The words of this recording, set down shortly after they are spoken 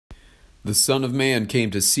The Son of Man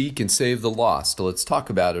came to seek and save the lost. Let's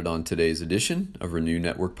talk about it on today's edition of Renew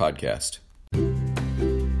Network Podcast.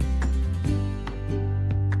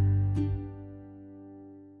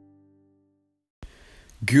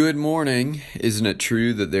 Good morning. Isn't it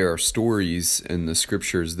true that there are stories in the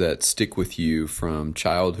scriptures that stick with you from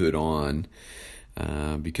childhood on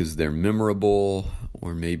because they're memorable,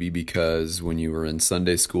 or maybe because when you were in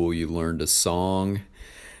Sunday school you learned a song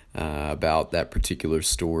about that particular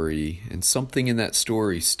story, and something in that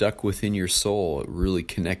story stuck within your soul. It really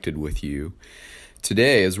connected with you.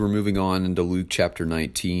 Today, as we're moving on into Luke chapter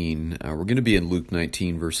 19, we're going to be in Luke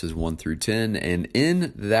 19 verses 1 through 10, and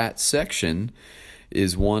in that section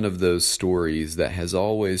is one of those stories that has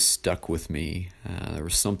always stuck with me. There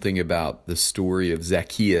was something about the story of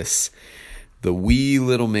Zacchaeus, the wee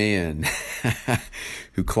little man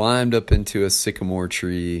who climbed up into a sycamore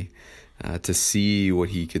tree to see what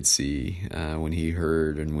he could see when he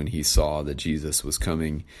heard and when he saw that Jesus was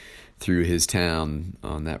coming through his town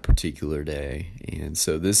on that particular day. And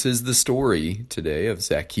so this is the story today of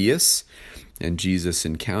Zacchaeus and Jesus'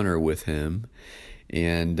 encounter with him.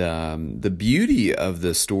 And the beauty of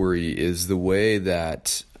the story is the way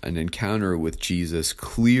that an encounter with Jesus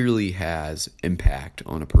clearly has impact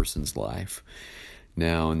on a person's life.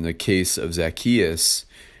 Now, in the case of Zacchaeus,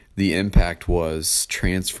 the impact was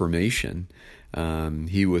transformation.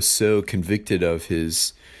 He was so convicted of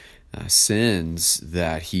his sins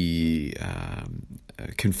that he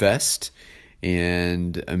confessed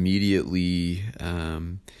and immediately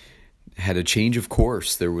had a change of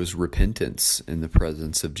course. There was repentance in the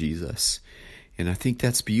presence of Jesus. And I think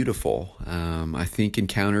that's beautiful. I think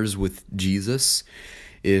encounters with Jesus,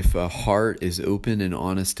 if a heart is open and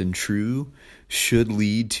honest and true, should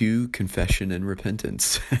lead to confession and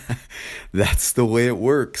repentance. That's the way it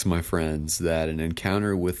works, my friends, that an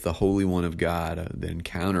encounter with the Holy One of God, the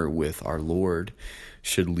encounter with our Lord,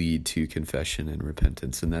 should lead to confession and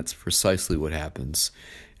repentance. And that's precisely what happens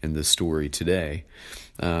in the story today.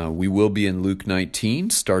 We will be in Luke 19,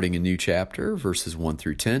 starting a new chapter, verses 1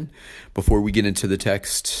 through 10. Before we get into the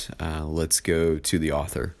text, let's go to the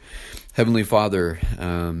author. Heavenly Father,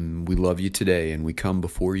 we love you today, and we come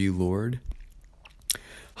before you, Lord,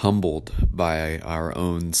 humbled by our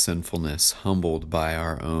own sinfulness, humbled by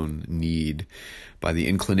our own need, by the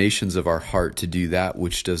inclinations of our heart to do that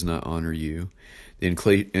which does not honor you, the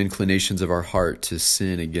inclinations of our heart to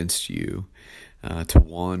sin against you, to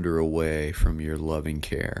wander away from your loving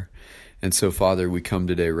care. And so, Father, we come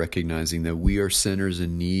today recognizing that we are sinners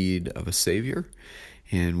in need of a Savior,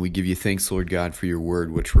 and we give you thanks, Lord God, for your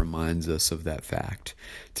word, which reminds us of that fact.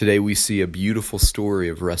 Today we see a beautiful story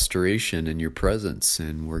of restoration in your presence,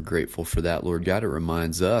 and we're grateful for that, Lord God. It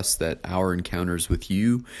reminds us that our encounters with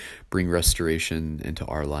you bring restoration into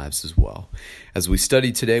our lives as well. As we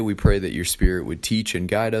study today, we pray that your Spirit would teach and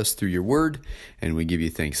guide us through your word, and we give you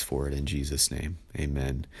thanks for it in Jesus' name.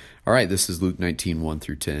 Amen. All right, this is Luke 19, 1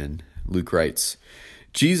 through 10. Luke writes,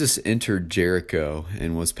 Jesus entered Jericho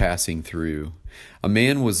and was passing through. A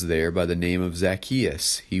man was there by the name of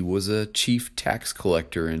Zacchaeus. He was a chief tax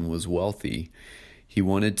collector and was wealthy. He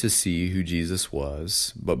wanted to see who Jesus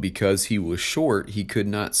was, but because he was short, he could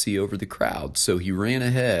not see over the crowd. So he ran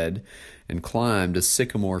ahead and climbed a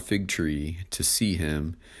sycamore fig tree to see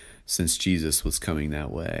him, since Jesus was coming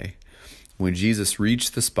that way. When Jesus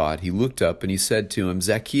reached the spot, he looked up and he said to him,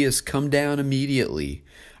 "Zacchaeus, come down immediately.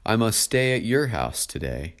 I must stay at your house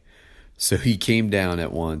today." So he came down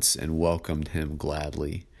at once and welcomed him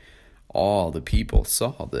gladly. All the people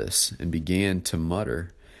saw this and began to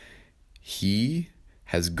mutter, "He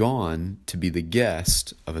has gone to be the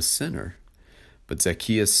guest of a sinner." But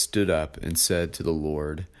Zacchaeus stood up and said to the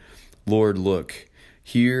Lord, "Lord, look,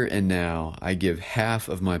 here and now I give half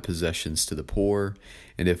of my possessions to the poor,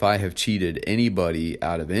 and if I have cheated anybody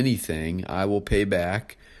out of anything, I will pay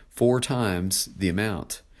back 4 times the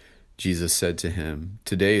amount." Jesus said to him,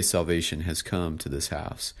 "Today salvation has come to this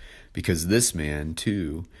house, because this man,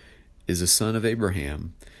 too, is a son of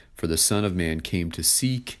Abraham. For the Son of Man came to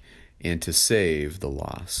seek and to save the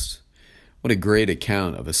lost." What a great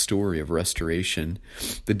account of a story of restoration.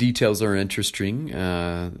 The details are interesting.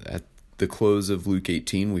 At the close of Luke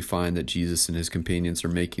 18, we find that Jesus and his companions are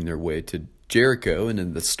making their way to Jericho, and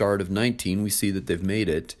in the start of 19, we see that they've made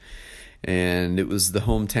it. And it was the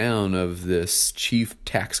hometown of this chief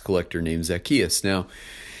tax collector named Zacchaeus. Now,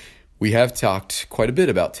 we have talked quite a bit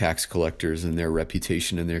about tax collectors and their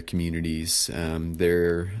reputation in their communities.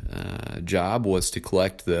 Their job was to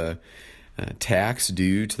collect the tax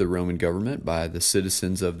due to the Roman government by the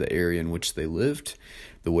citizens of the area in which they lived.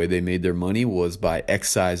 The way they made their money was by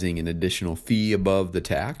excising an additional fee above the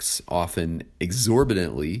tax, often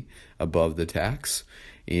exorbitantly above the tax,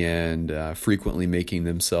 and frequently making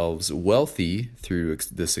themselves wealthy through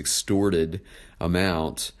this extorted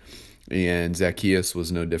amount. And Zacchaeus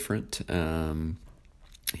was no different.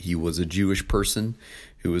 He was a Jewish person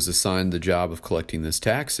who was assigned the job of collecting this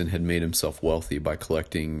tax and had made himself wealthy by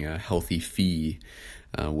collecting a healthy fee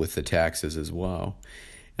with the taxes as well.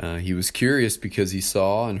 He was curious because he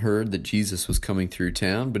saw and heard that Jesus was coming through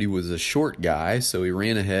town, but he was a short guy, so he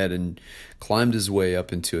ran ahead and climbed his way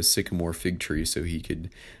up into a sycamore fig tree so he could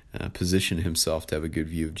position himself to have a good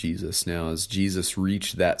view of Jesus. Now, as Jesus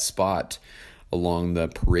reached that spot along the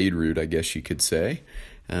parade route, I guess you could say,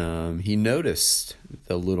 he noticed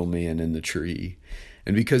the little man in the tree.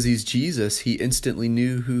 And because he's Jesus, he instantly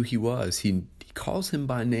knew who he was. He calls him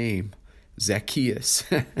by name, Zacchaeus.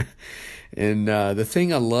 And the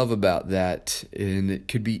thing I love about that, and it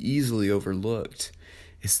could be easily overlooked,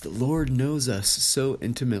 is the Lord knows us so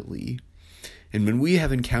intimately. And when we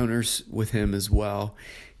have encounters with him as well,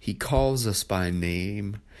 he calls us by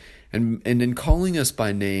name. And in calling us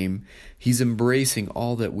by name, he's embracing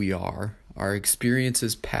all that we are, our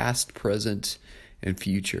experiences past, present, and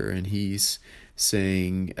future. And he's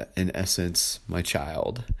saying, in essence, my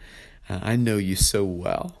child, I know you so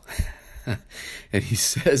well. And he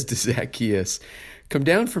says to Zacchaeus, come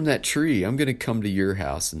down from that tree. I'm going to come to your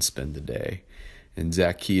house and spend the day. And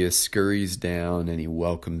Zacchaeus scurries down and he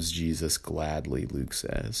welcomes Jesus gladly, Luke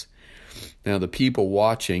says. Now, the people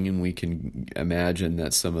watching, and we can imagine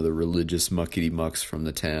that some of the religious muckety-mucks from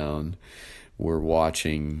the town were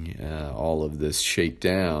watching all of this shake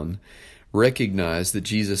down, recognized that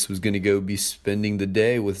Jesus was going to go be spending the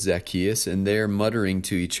day with Zacchaeus, and they're muttering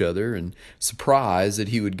to each other and surprised that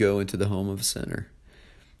he would go into the home of a sinner.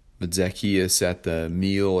 But Zacchaeus at the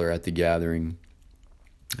meal or at the gathering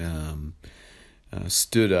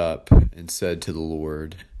stood up and said to the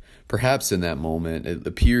Lord, perhaps in that moment, it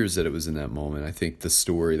appears that it was in that moment. I think the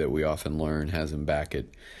story that we often learn has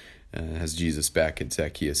Jesus back at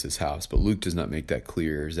Zacchaeus' house, but Luke does not make that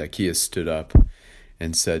clear. Zacchaeus stood up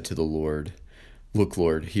and said to the Lord, look,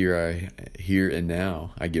 Lord, here and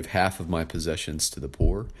now I give half of my possessions to the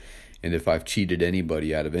poor, and if I've cheated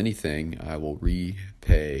anybody out of anything, I will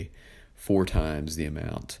repay 4 times the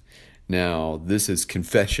amount. Now, this is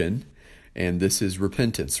confession, and this is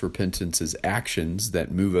repentance. Repentance is actions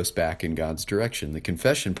that move us back in God's direction. The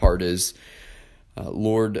confession part is,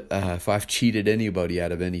 Lord, if I've cheated anybody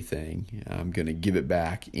out of anything, I'm going to give it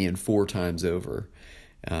back and 4 times over.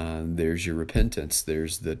 There's your repentance.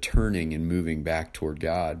 There's the turning and moving back toward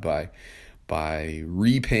God by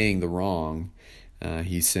repaying the wrong.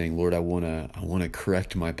 He's saying, Lord, I want to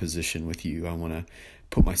correct my position with you. I want to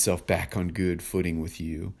put myself back on good footing with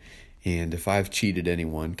you. And if I've cheated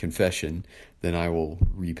anyone, confession, then I will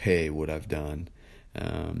repay what I've done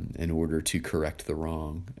in order to correct the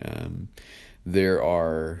wrong. There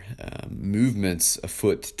are movements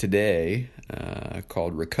afoot today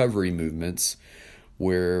called recovery movements,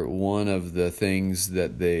 where one of the things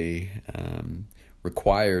that they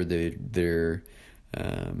require their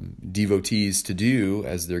devotees to do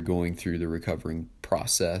as they're going through the recovering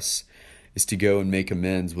process is to go and make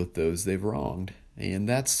amends with those they've wronged. And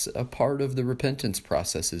that's a part of the repentance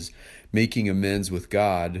process, is making amends with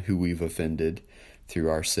God who we've offended through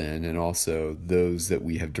our sin, and also those that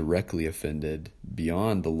we have directly offended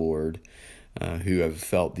beyond the Lord who have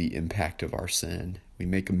felt the impact of our sin. We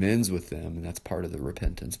make amends with them, and that's part of the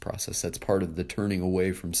repentance process. That's part of the turning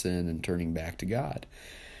away from sin and turning back to God.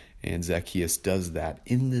 And Zacchaeus does that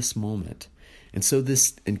in this moment. And so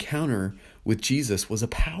this encounter with Jesus was a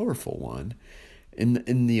powerful one.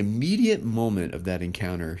 In the immediate moment of that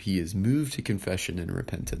encounter, he is moved to confession and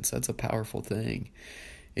repentance. That's a powerful thing.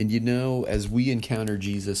 And as we encounter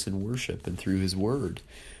Jesus in worship and through his word,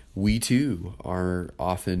 we too are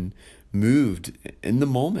often moved in the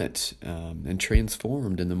moment and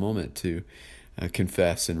transformed in the moment to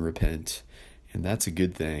confess and repent. And that's a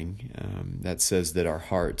good thing. That says that our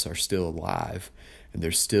hearts are still alive and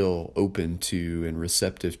they're still open to and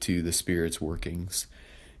receptive to the Spirit's workings.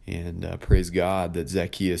 And praise God that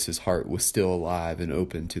Zacchaeus' heart was still alive and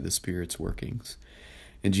open to the Spirit's workings.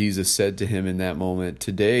 And Jesus said to him in that moment,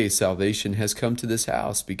 today salvation has come to this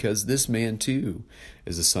house, because this man too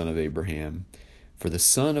is a son of Abraham. For the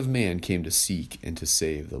Son of Man came to seek and to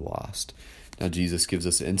save the lost. Now Jesus gives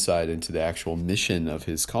us insight into the actual mission of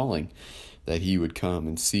his calling, that he would come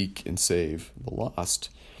and seek and save the lost.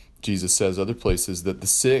 Jesus says other places that the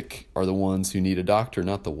sick are the ones who need a doctor,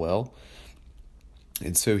 not the well.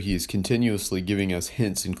 And so he is continuously giving us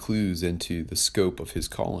hints and clues into the scope of his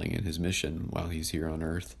calling and his mission while he's here on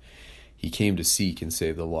earth. He came to seek and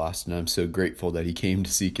save the lost, and I'm so grateful that he came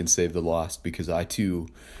to seek and save the lost, because I too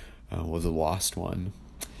was a lost one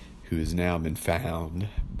who has now been found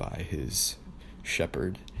by his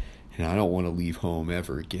shepherd. And I don't want to leave home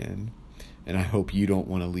ever again. And I hope you don't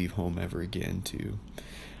want to leave home ever again too.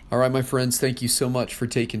 All right, my friends, thank you so much for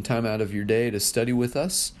taking time out of your day to study with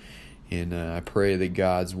us. And I pray that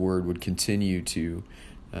God's word would continue to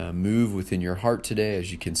move within your heart today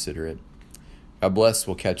as you consider it. God bless.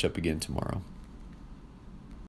 We'll catch up again tomorrow.